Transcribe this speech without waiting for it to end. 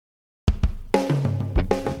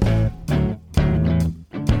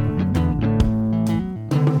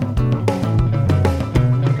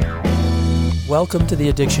Welcome to the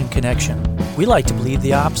Addiction Connection. We like to believe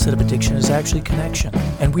the opposite of addiction is actually connection,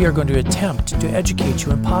 and we are going to attempt to educate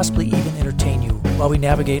you and possibly even entertain you while we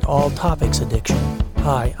navigate all topics addiction.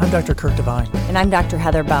 Hi, I'm Dr. Kirk Devine. And I'm Dr.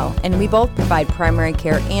 Heather Bell, and we both provide primary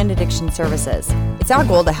care and addiction services. It's our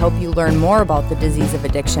goal to help you learn more about the disease of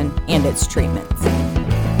addiction and its treatments.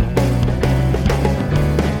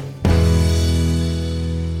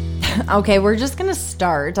 Okay, we're just going to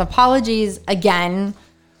start. Apologies again.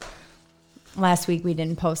 Last week we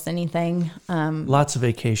didn't post anything. Lots of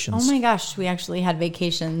vacations. Oh my gosh, we actually had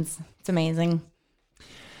vacations. It's amazing.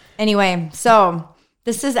 Anyway, so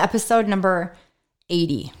this is episode number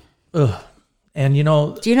 80. Ugh. And you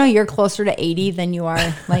know... Do you know you're closer to 80 than you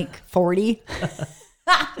are like 40?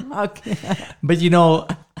 Okay. But you know,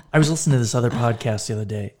 I was listening to this other podcast the other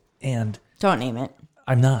day, and... Don't name it.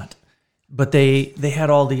 I'm not. But they had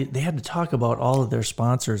to talk about all of their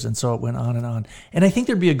sponsors, and so it went on and on. And I think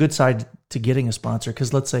there'd be a good side to getting a sponsor,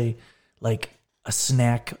 because let's say like a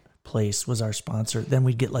snack place was our sponsor, then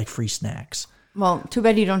we'd get like free snacks. Well, too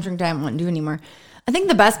bad you don't drink Diet Mountain Dew anymore. I think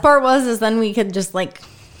the best part is then we could just like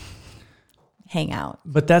hang out.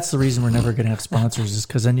 But that's the reason we're never going to have sponsors, is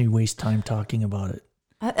because then you waste time talking about it.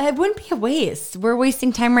 It wouldn't be a waste. We're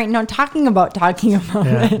wasting time right now talking about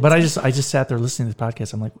it. But I just sat there listening to the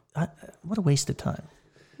podcast. I'm like, what a waste of time.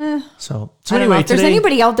 So anyway, if there's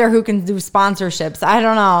anybody out there who can do sponsorships, I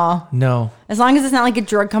don't know. No. As long as it's not like a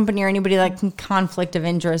drug company or anybody like conflict of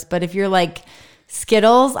interest. But if you're like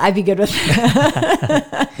Skittles, I'd be good with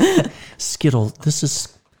that. Skittles. This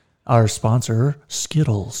is our sponsor,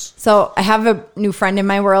 Skittles. So I have a new friend in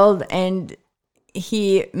my world, and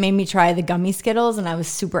he made me try the gummy Skittles, and I was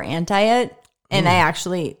super anti it. And I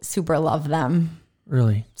actually super love them.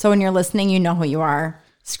 Really? So when you're listening, you know who you are.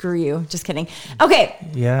 Screw you. Just kidding. Okay.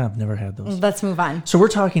 Yeah, I've never had those. Let's move on. So we're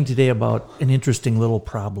talking today about an interesting little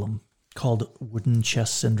problem called wooden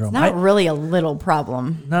chest syndrome. Not really a little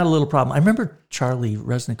problem. Not a little problem. I remember Charlie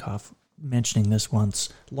Resnikoff mentioning this once,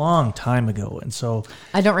 long time ago, and so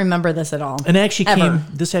I don't remember this at all. And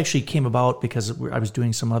this actually came about because I was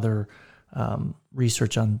doing some other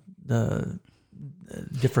research on the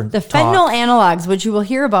different fentanyl analogs, which you will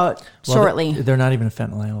hear about shortly. They're not even a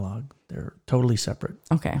fentanyl analog. They're totally separate.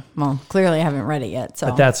 Okay. Well, clearly I haven't read it yet. So,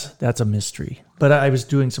 but that's a mystery. But I was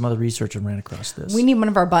doing some other research and ran across this. We need one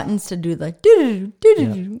of our buttons to do the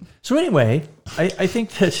do. So anyway, I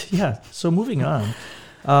think that So moving on,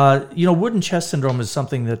 wooden chest syndrome is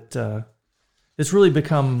something that it's really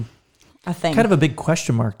become a thing, kind of a big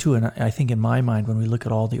question mark too. And I think in my mind, when we look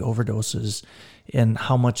at all the overdoses and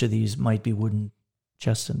how much of these might be wooden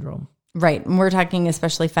chest syndrome, right? And we're talking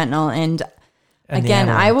especially fentanyl. And again,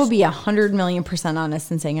 I will be 100,000,000%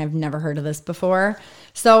 honest in saying I've never heard of this before.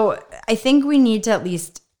 So I think we need to at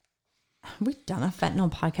least, have we done a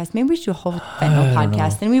fentanyl podcast? Maybe we should do a whole fentanyl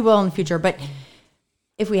podcast, and we will in the future. But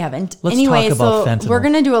if we haven't, let's talk about fentanyl. We're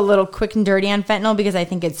going to do a little quick and dirty on fentanyl because I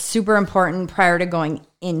think it's super important prior to going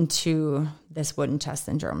into this wooden chest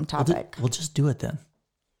syndrome topic. We'll just do it then.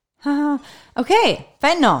 Okay,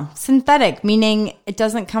 fentanyl, synthetic, meaning it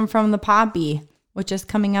doesn't come from the poppy, which is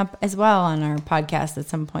coming up as well on our podcast at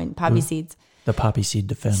some point, poppy seeds. The poppy seed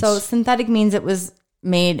defense. So synthetic means it was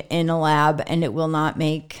made in a lab and it will not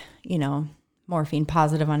make, morphine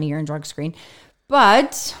positive on a urine drug screen.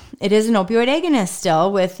 But it is an opioid agonist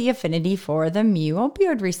still with the affinity for the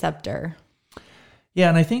mu-opioid receptor. Yeah,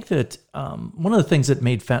 and I think that one of the things that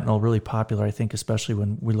made fentanyl really popular, I think, especially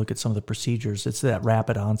when we look at some of the procedures, it's that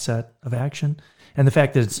rapid onset of action. And the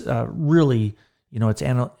fact that it's really, its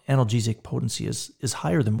analgesic potency is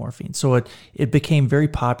higher than morphine. So it became very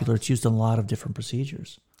popular. It's used in a lot of different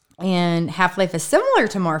procedures. And half-life is similar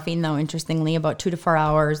to morphine, though, interestingly, about 2 to 4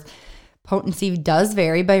 hours. Potency does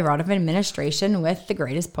vary by route of administration, with the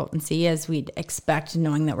greatest potency, as we'd expect,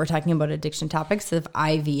 knowing that we're talking about addiction topics, of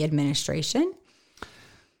IV administration.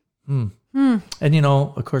 And,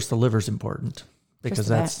 of course, the liver's important because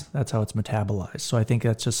that's how it's metabolized. So I think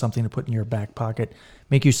that's just something to put in your back pocket.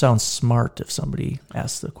 Make you sound smart if somebody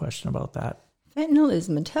asks the question about that. Fentanyl is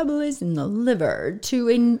metabolized in the liver to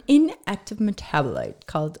an inactive metabolite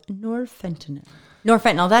called norfentanyl.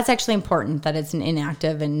 Norfentanyl, that's actually important that it's an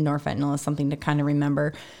inactive, and norfentanyl is something to kind of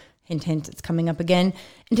remember. Hint, hint, it's coming up again.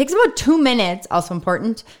 It takes about 2 minutes, also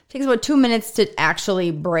important, takes about 2 minutes to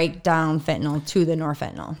actually break down fentanyl to the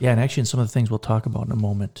norfentanyl. Yeah, and actually in some of the things we'll talk about in a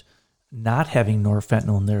moment, not having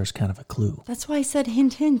norfentanyl in there is kind of a clue. That's why I said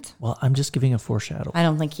hint, hint. Well, I'm just giving a foreshadow. I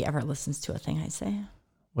don't think he ever listens to a thing I say.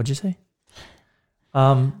 What'd you say?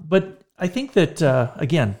 But I think that,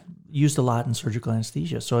 again, used a lot in surgical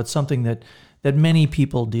anesthesia. So it's something that many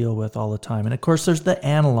people deal with all the time. And of course, there's the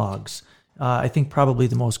analogs. I think probably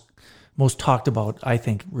the most most talked about, I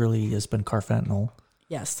think, really has been carfentanil.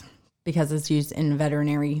 Yes, because it's used in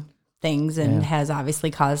veterinary things and has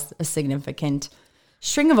obviously caused a significant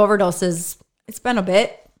string of overdoses. It's been a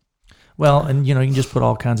bit. Well, and you can just put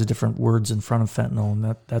all kinds of different words in front of fentanyl,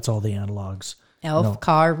 and that's all the analogs. ELF,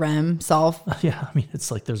 CAR, REM, SOLF. Yeah, I mean, it's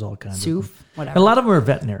like there's all kinds SOOF, of whatever. A lot of them are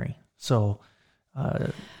veterinary, so,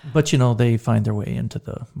 but they find their way into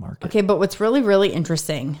the market. Okay, but what's really, really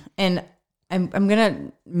interesting, and I'm going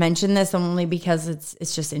to mention this only because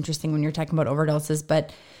it's just interesting when you're talking about overdoses,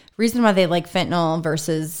 but reason why they like fentanyl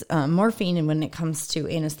versus morphine and when it comes to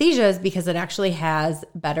anesthesia is because it actually has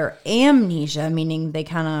better amnesia, meaning they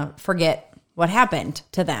kind of forget what happened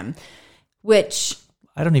to them, which...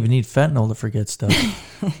 I don't even need fentanyl to forget stuff.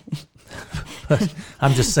 But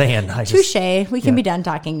I'm just saying. Touche. We can be done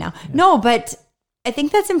talking now. Yeah. No, but I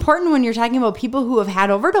think that's important when you're talking about people who have had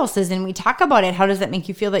overdoses and we talk about it. How does that make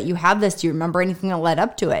you feel that you have this? Do you remember anything that led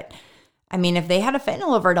up to it? I mean, if they had a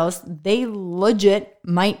fentanyl overdose, they legit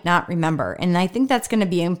might not remember. And I think that's going to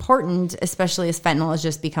be important, especially as fentanyl has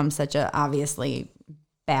just become such a obviously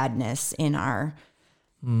badness in our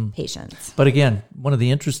patients. But again, one of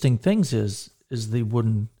the interesting things is the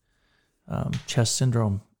wooden chest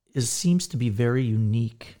syndrome seems to be very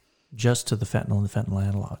unique just to the fentanyl and the fentanyl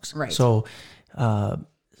analogs. Right. So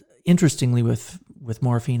interestingly, with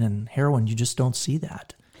morphine and heroin, you just don't see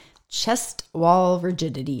that. Chest wall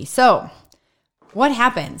rigidity. So what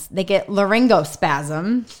happens? They get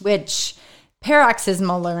laryngospasm, which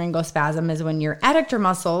paroxysmal laryngospasm is when your adductor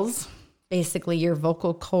muscles, basically your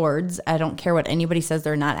vocal cords, I don't care what anybody says,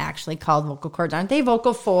 they're not actually called vocal cords. Aren't they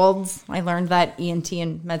vocal folds? I learned that ENT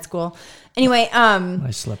in med school. Anyway,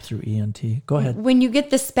 I slept through ENT. Go ahead. When you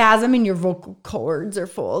get the spasm in your vocal cords or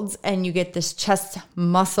folds and you get this chest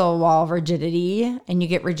muscle wall rigidity and you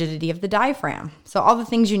get rigidity of the diaphragm. So all the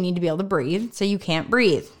things you need to be able to breathe, so you can't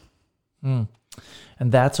breathe. And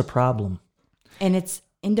that's a problem. And it's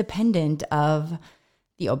independent of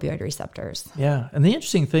the opioid receptors. Yeah. And the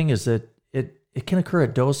interesting thing is that it can occur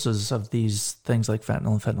at doses of these things like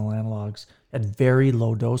fentanyl and fentanyl analogs at very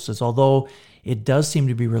low doses, although it does seem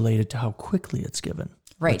to be related to how quickly it's given.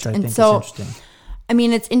 Right. Which I think is interesting. I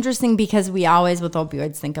mean, it's interesting because we always with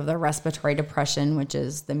opioids think of the respiratory depression, which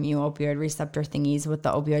is the mu-opioid receptor thingies with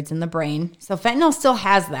the opioids in the brain. So fentanyl still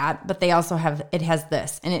has that, but they also it has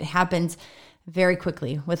this, and it happens very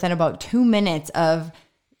quickly. Within about 2 minutes of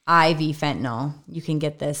IV fentanyl, you can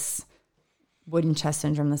get this wooden chest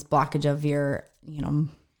syndrome, this blockage of your,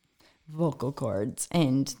 vocal cords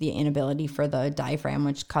and the inability for the diaphragm,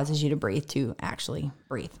 which causes you to breathe, to actually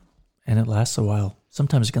breathe. And it lasts a while.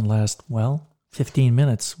 Sometimes it can last, 15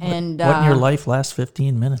 minutes. And what in your life lasts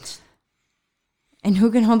 15 minutes? And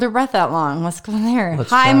who can hold their breath that long? Let's go there. Let's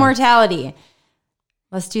High try. mortality.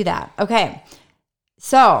 Let's do that. Okay.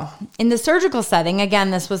 So in the surgical setting, again,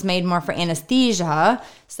 this was made more for anesthesia.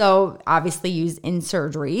 So obviously used in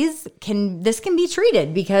surgeries. This can be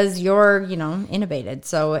treated because you're, intubated.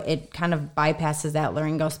 So it kind of bypasses that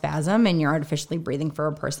laryngospasm and you're artificially breathing for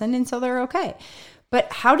a person. And so they're okay.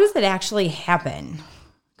 But how does it actually happen,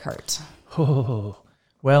 Kurt? Oh,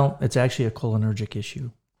 well, it's actually a cholinergic issue.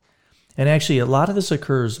 And actually a lot of this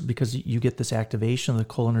occurs because you get this activation of the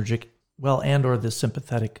cholinergic, and or the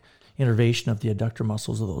sympathetic innervation of the adductor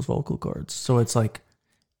muscles of those vocal cords. So it's like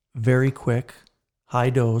very quick, high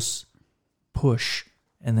dose, push,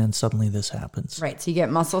 and then suddenly this happens. Right. So you get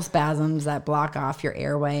muscle spasms that block off your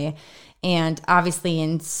airway. And obviously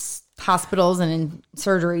in hospitals and in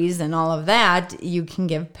surgeries and all of that, you can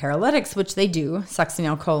give paralytics, which they do.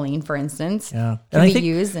 Succinylcholine, for instance, can be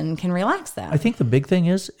used and can relax that. I think the big thing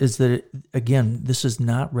is that, again, this is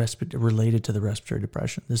not related to the respiratory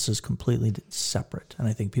depression. This is completely separate. And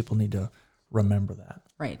I think people need to remember that.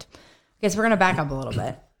 Right. Okay, so we're going to back up a little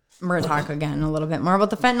bit. We're going to talk again a little bit more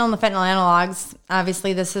about the fentanyl and the fentanyl analogs.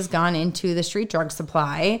 Obviously, this has gone into the street drug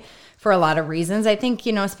supply for a lot of reasons. I think,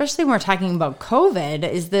 especially when we're talking about COVID,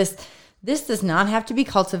 is this does not have to be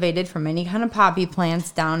cultivated from any kind of poppy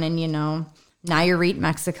plants down in, Nayarit,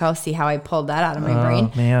 Mexico. See how I pulled that out of my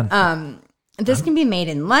brain? Man. This can be made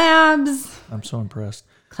in labs. I'm so impressed.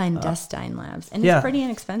 Clandestine labs. And it's pretty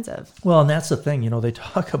inexpensive. Well, and that's the thing. They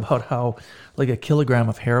talk about how like a kilogram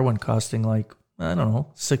of heroin costing like, I don't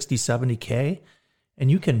know, 60, 70K. And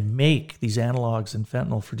you can make these analogs in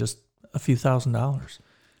fentanyl for just a few $1,000s.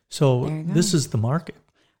 So this is the market.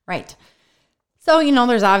 Right. So,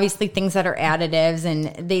 there's obviously things that are additives,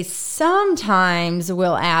 and they sometimes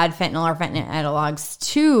will add fentanyl or fentanyl analogs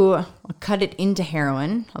to cut it into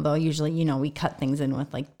heroin. Although usually, we cut things in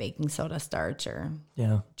with like baking soda starch or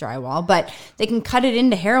drywall. But they can cut it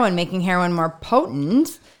into heroin, making heroin more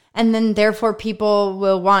potent. And then therefore people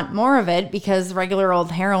will want more of it because regular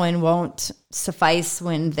old heroin won't suffice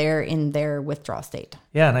when they're in their withdrawal state.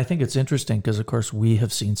 Yeah, and I think it's interesting because, of course, we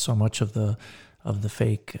have seen so much of the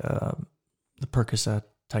fake, the Percocet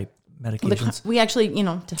type medications. We actually,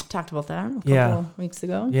 talked about that a couple weeks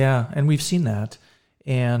ago. Yeah, and we've seen that,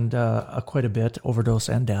 and quite a bit, overdose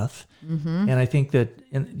and death. Mm-hmm. And I think that,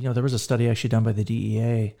 there was a study actually done by the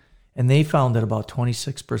DEA, and they found that about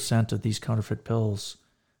 26% of these counterfeit pills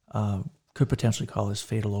could potentially cause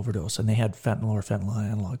fatal overdose, and they had fentanyl or fentanyl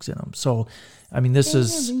analogs in them. So, I mean, this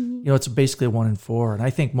is, it's basically 1 in 4. And I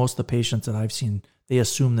think most of the patients that I've seen, they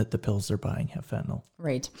assume that the pills they're buying have fentanyl.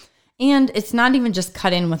 Right. And it's not even just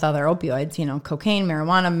cut in with other opioids, cocaine,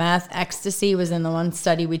 marijuana, meth, ecstasy was in the one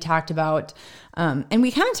study we talked about. And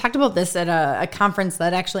we kind of talked about this at a conference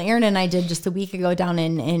that actually Aaron and I did just a week ago down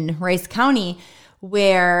in Rice County,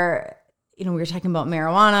 where we were talking about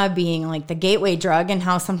marijuana being like the gateway drug and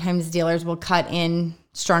how sometimes dealers will cut in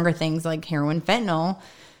stronger things like heroin, fentanyl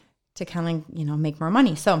to kind of, make more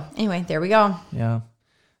money. So anyway, there we go. Yeah.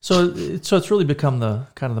 So it's really become the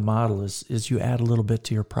kind of the model is you add a little bit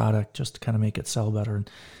to your product just to kind of make it sell better. And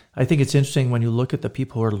I think it's interesting when you look at the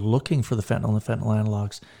people who are looking for the fentanyl and the fentanyl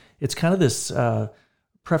analogs, it's kind of this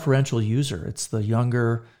preferential user. It's the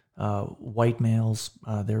younger white males.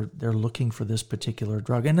 They're looking for this particular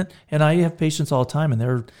drug, and I have patients all the time,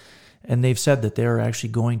 and they've said that they're actually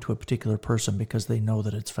going to a particular person because they know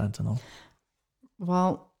that it's fentanyl.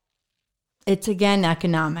 Well, it's again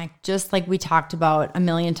economic, just like we talked about a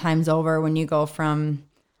million times over. When you go from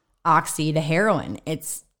oxy to heroin,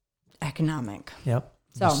 it's economic. Yep.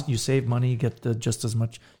 So you save money, you get just as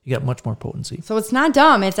much. You get much more potency. So it's not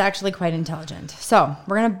dumb. It's actually quite intelligent. So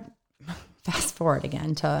we're gonna fast forward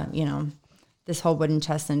again to, this whole wooden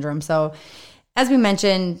chest syndrome. So as we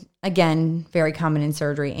mentioned, again, very common in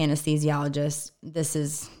surgery, anesthesiologists,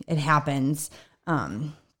 it happens.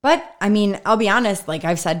 But I mean, I'll be honest, like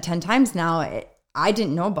I've said 10 times now, I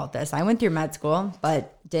didn't know about this. I went through med school,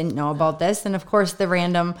 but didn't know about this. And of course, the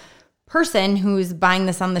random person who's buying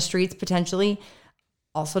this on the streets potentially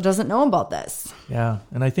also doesn't know about this. Yeah.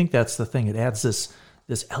 And I think that's the thing. It adds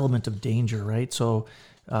this element of danger, right? So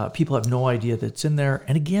people have no idea that it's in there.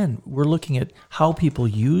 And again, we're looking at how people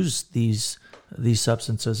use these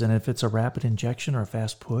substances. And if it's a rapid injection or a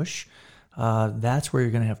fast push, that's where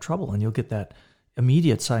you're going to have trouble. And you'll get that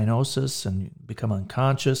immediate cyanosis and become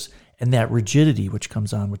unconscious, and that rigidity which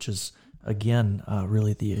comes on, which is, again,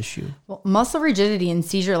 really the issue. Well, muscle rigidity and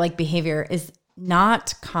seizure-like behavior is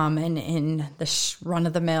not common in the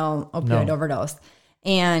run-of-the-mill opioid overdose.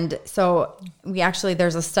 And so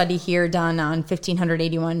there's a study here done on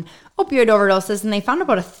 1,581 opioid overdoses, and they found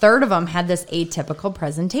about a third of them had this atypical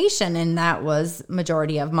presentation, and that was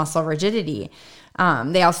majority of muscle rigidity.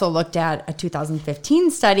 They also looked at a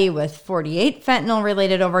 2015 study with 48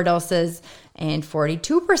 fentanyl-related overdoses, and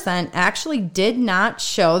 42% actually did not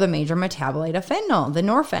show the major metabolite of fentanyl, the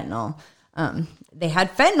norfentanyl. They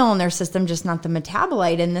had fentanyl in their system, just not the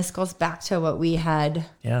metabolite, and this goes back to what we had.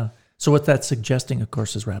 Yeah. So what that's suggesting, of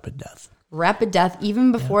course, is rapid death. Rapid death,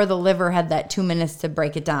 even before the liver had that 2 minutes to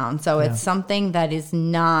break it down. So it's something that is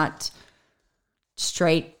not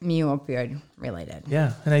straight mu-opioid related.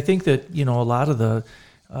 Yeah, and I think that a lot of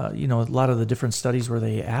the different studies where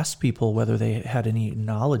they asked people whether they had any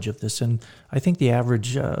knowledge of this, and I think the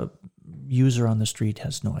average user on the street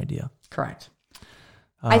has no idea. Correct.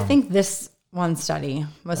 I think this one study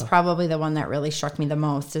was probably the one that really struck me the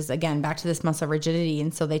most. Is again back to this muscle rigidity,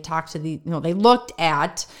 and so they talked to they looked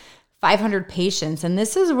at 500 patients, and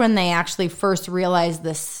this is when they actually first realized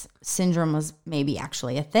this syndrome was maybe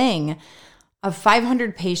actually a thing. Of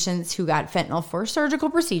 500 patients who got fentanyl for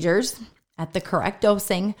surgical procedures at the correct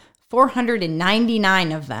dosing,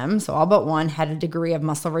 499 of them, so all but one, had a degree of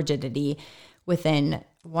muscle rigidity within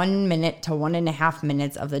 1 minute to 1.5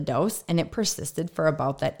 minutes of the dose, and it persisted for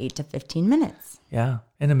about that 8 to 15 minutes. Yeah,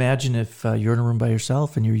 and imagine if you're in a room by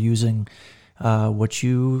yourself and you're using what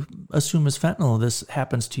you assume is fentanyl. This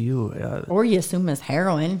happens to you. Or you assume it's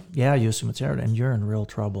heroin. Yeah, you assume it's heroin, and you're in real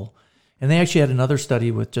trouble. And they actually had another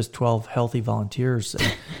study with just 12 healthy volunteers.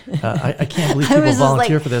 I can't believe people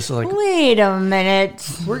volunteer for this. Like, wait a minute.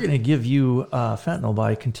 We're going to give you fentanyl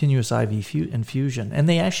by continuous IV infusion. And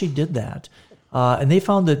they actually did that. And they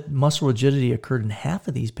found that muscle rigidity occurred in half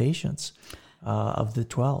of these patients of the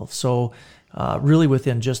 12. So really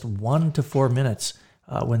within just 1 to 4 minutes,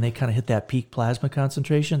 when they kind of hit that peak plasma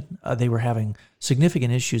concentration, they were having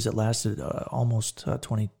significant issues that lasted almost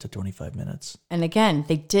 20 to 25 minutes. And again,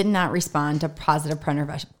 they did not respond to positive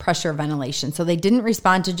pressure ventilation. So they didn't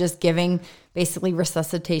respond to just giving basically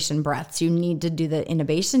resuscitation breaths. You need to do the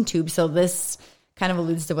intubation tube. So this kind of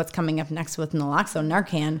alludes to what's coming up next with naloxone,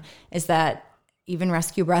 Narcan, is that even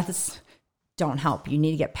rescue breaths don't help. You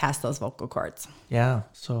need to get past those vocal cords. Yeah.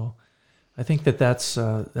 So I think that's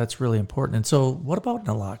really important. And so what about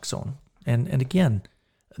naloxone? And again,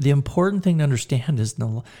 the important thing to understand is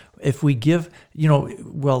if we give,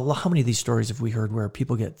 how many of these stories have we heard where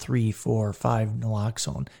people get 3, 4, 5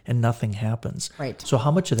 naloxone and nothing happens? Right. So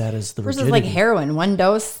how much of that is the versus rigidity? like heroin, one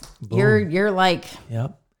dose, Boom. you're like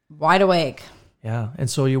wide awake. Yeah. And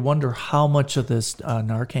so you wonder how much of this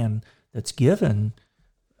Narcan that's given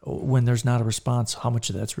when there's not a response, how much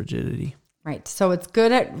of that's rigidity? Right. So it's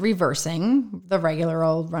good at reversing the regular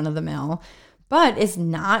old run of the mill, but it's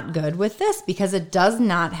not good with this because it does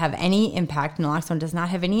not have any impact. Naloxone does not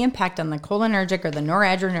have any impact on the cholinergic or the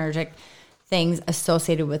noradrenergic things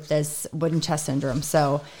associated with this wooden chest syndrome.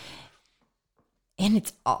 So, and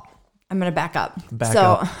it's all, I'm going to back up. Back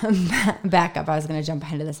up. I was going to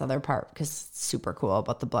jump into this other part because it's super cool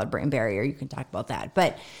about the blood-brain barrier. You can talk about that.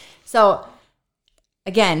 But so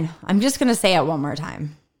again, I'm just going to say it one more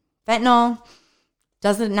time. Fentanyl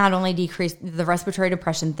doesn't not only decrease the respiratory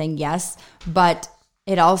depression thing, yes, but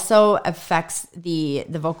it also affects the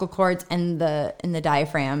vocal cords and the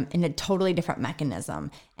diaphragm in a totally different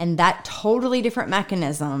mechanism. And that totally different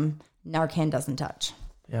mechanism, Narcan doesn't touch.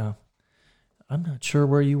 Yeah. I'm not sure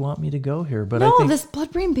where you want me to go here, but I think this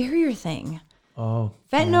blood-brain barrier thing. Oh.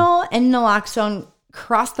 Fentanyl and naloxone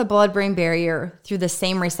cross the blood-brain barrier through the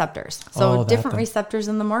same receptors. So different receptors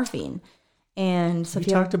in the morphine. And so we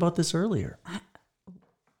talked about this earlier.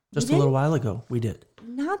 Just a little while ago, we did.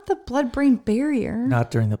 Not the blood-brain barrier.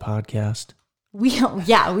 Not during the podcast. We talked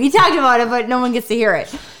about it, but no one gets to hear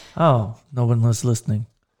it. Oh, no one was listening.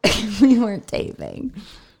 We weren't taping.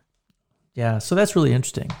 Yeah, so that's really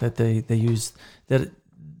interesting that they use that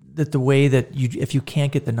the way that if you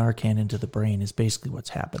can't get the Narcan into the brain is basically what's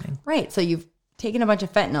happening. Right. So you've taken a bunch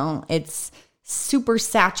of fentanyl. It's super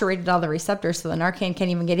saturated all the receptors, so the Narcan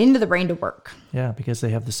can't even get into the brain to work. Yeah, because they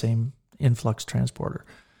have the same influx transporter.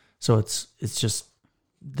 So it's just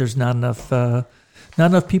there's not enough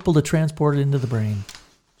people to transport it into the brain.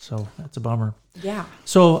 So that's a bummer. Yeah.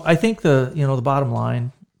 So I think the bottom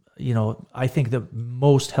line, I think that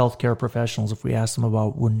most healthcare professionals, if we ask them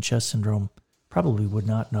about wooden chest syndrome, probably would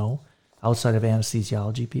not know outside of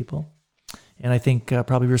anesthesiology people. And I think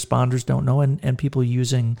probably responders don't know, and people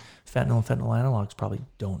using fentanyl and fentanyl analogs probably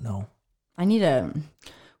don't know. We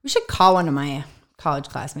should call one of my college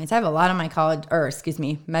classmates. I have a lot of my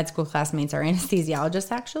med school classmates are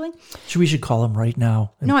anesthesiologists, actually. We should call them right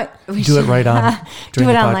now. We do it right on. Do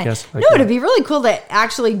it online. Podcast, right it'd be really cool to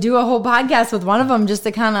actually do a whole podcast with one of them just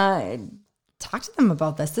to kind of talk to them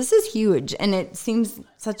about this. This is huge, and it seems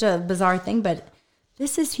such a bizarre thing, but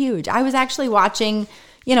this is huge. I was actually watching,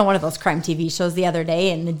 one of those crime TV shows the other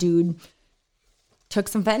day, and the dude took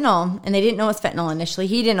some fentanyl, and they didn't know it was fentanyl initially.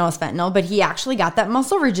 He didn't know it was fentanyl, but he actually got that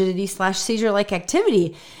muscle rigidity / seizure-like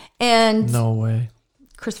activity. And no way.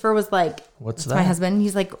 Christopher was like, "What's that?" My husband.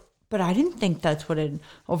 He's like, "But I didn't think that's what an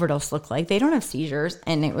overdose looked like. They don't have seizures."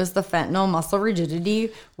 And it was the fentanyl muscle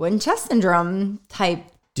rigidity wooden chest syndrome type.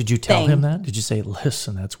 Did you tell him that? Did you say,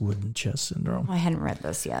 "Listen, that's wooden chest syndrome"? I hadn't read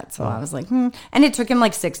this yet, so I was like, And it took him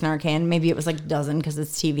like 6 Narcan. Maybe it was like a dozen because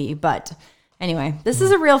it's TV. But anyway, this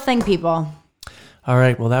is a real thing, people. All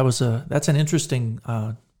right. Well, that's an interesting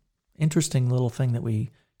little thing that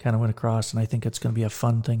we kind of went across, and I think it's going to be a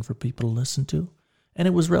fun thing for people to listen to. And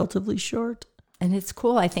it was relatively short. And it's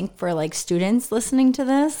cool, I think, for like students listening to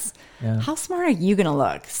this. Yeah. How smart are you going to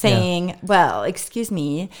look saying, well, excuse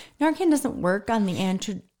me, Narcan doesn't work on the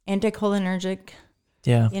anticholinergic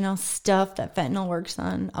stuff that fentanyl works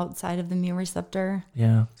on outside of the mu receptor.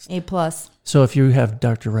 Yeah. A+. So if you have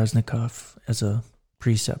Dr. Resnikoff as a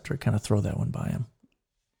preceptor, kind of throw that one by him.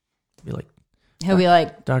 He'll be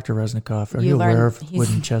like, Dr. Resnikoff, are you aware of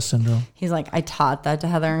wooden chest syndrome? He's like, I taught that to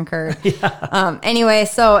Heather and Kurt. Yeah. Anyway,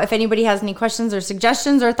 so if anybody has any questions or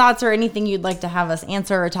suggestions or thoughts or anything you'd like to have us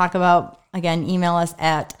answer or talk about, again, email us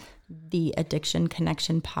at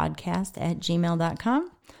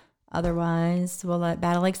theaddictionconnectionpodcast@gmail.com. Otherwise, we'll let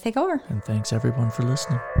Battle Lakes take over. And thanks everyone for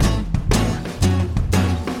listening.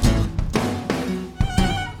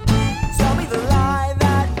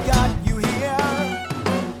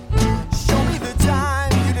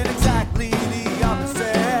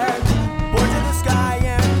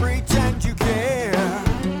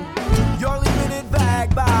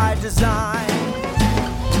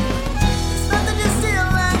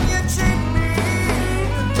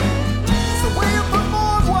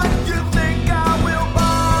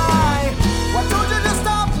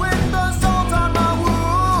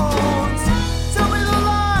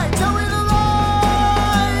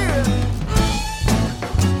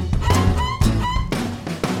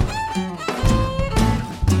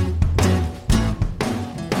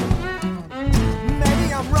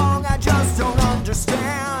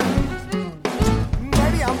 understand.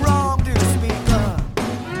 Maybe I'm wrong to speak up,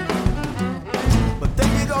 but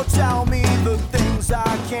then you go tell me the things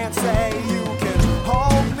I can't say. You can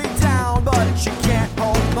hold me down, but you can't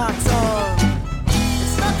hold my tongue.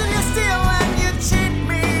 It's not that you steal and you cheat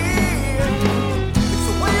me. It's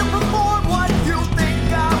the way you perform what you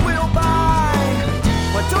think I will buy.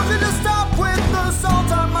 Why don't you just stop with the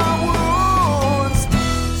salt on my wounds?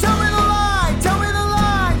 Tell me the lie, tell me the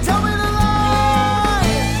lie, tell me the lie.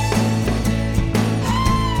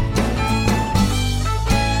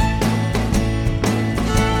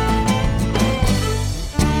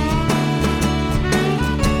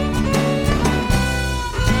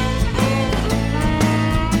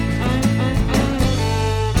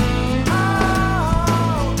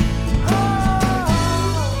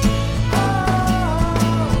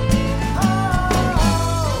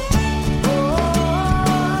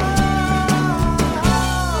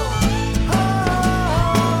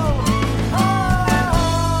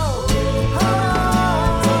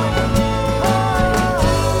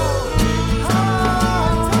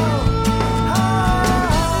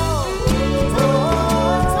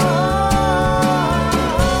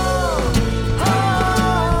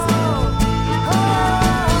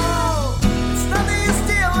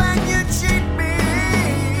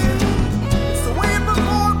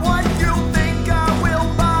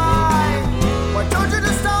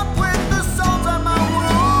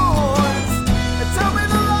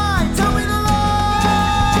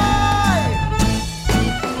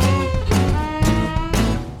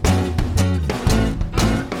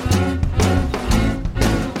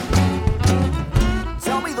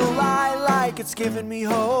 It's giving me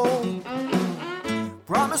hope.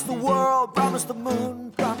 Promise the world, promise the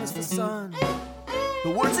moon, promise the sun.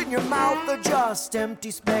 The words in your mouth are just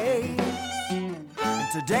empty space.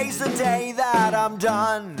 And today's the day that I'm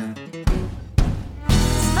done.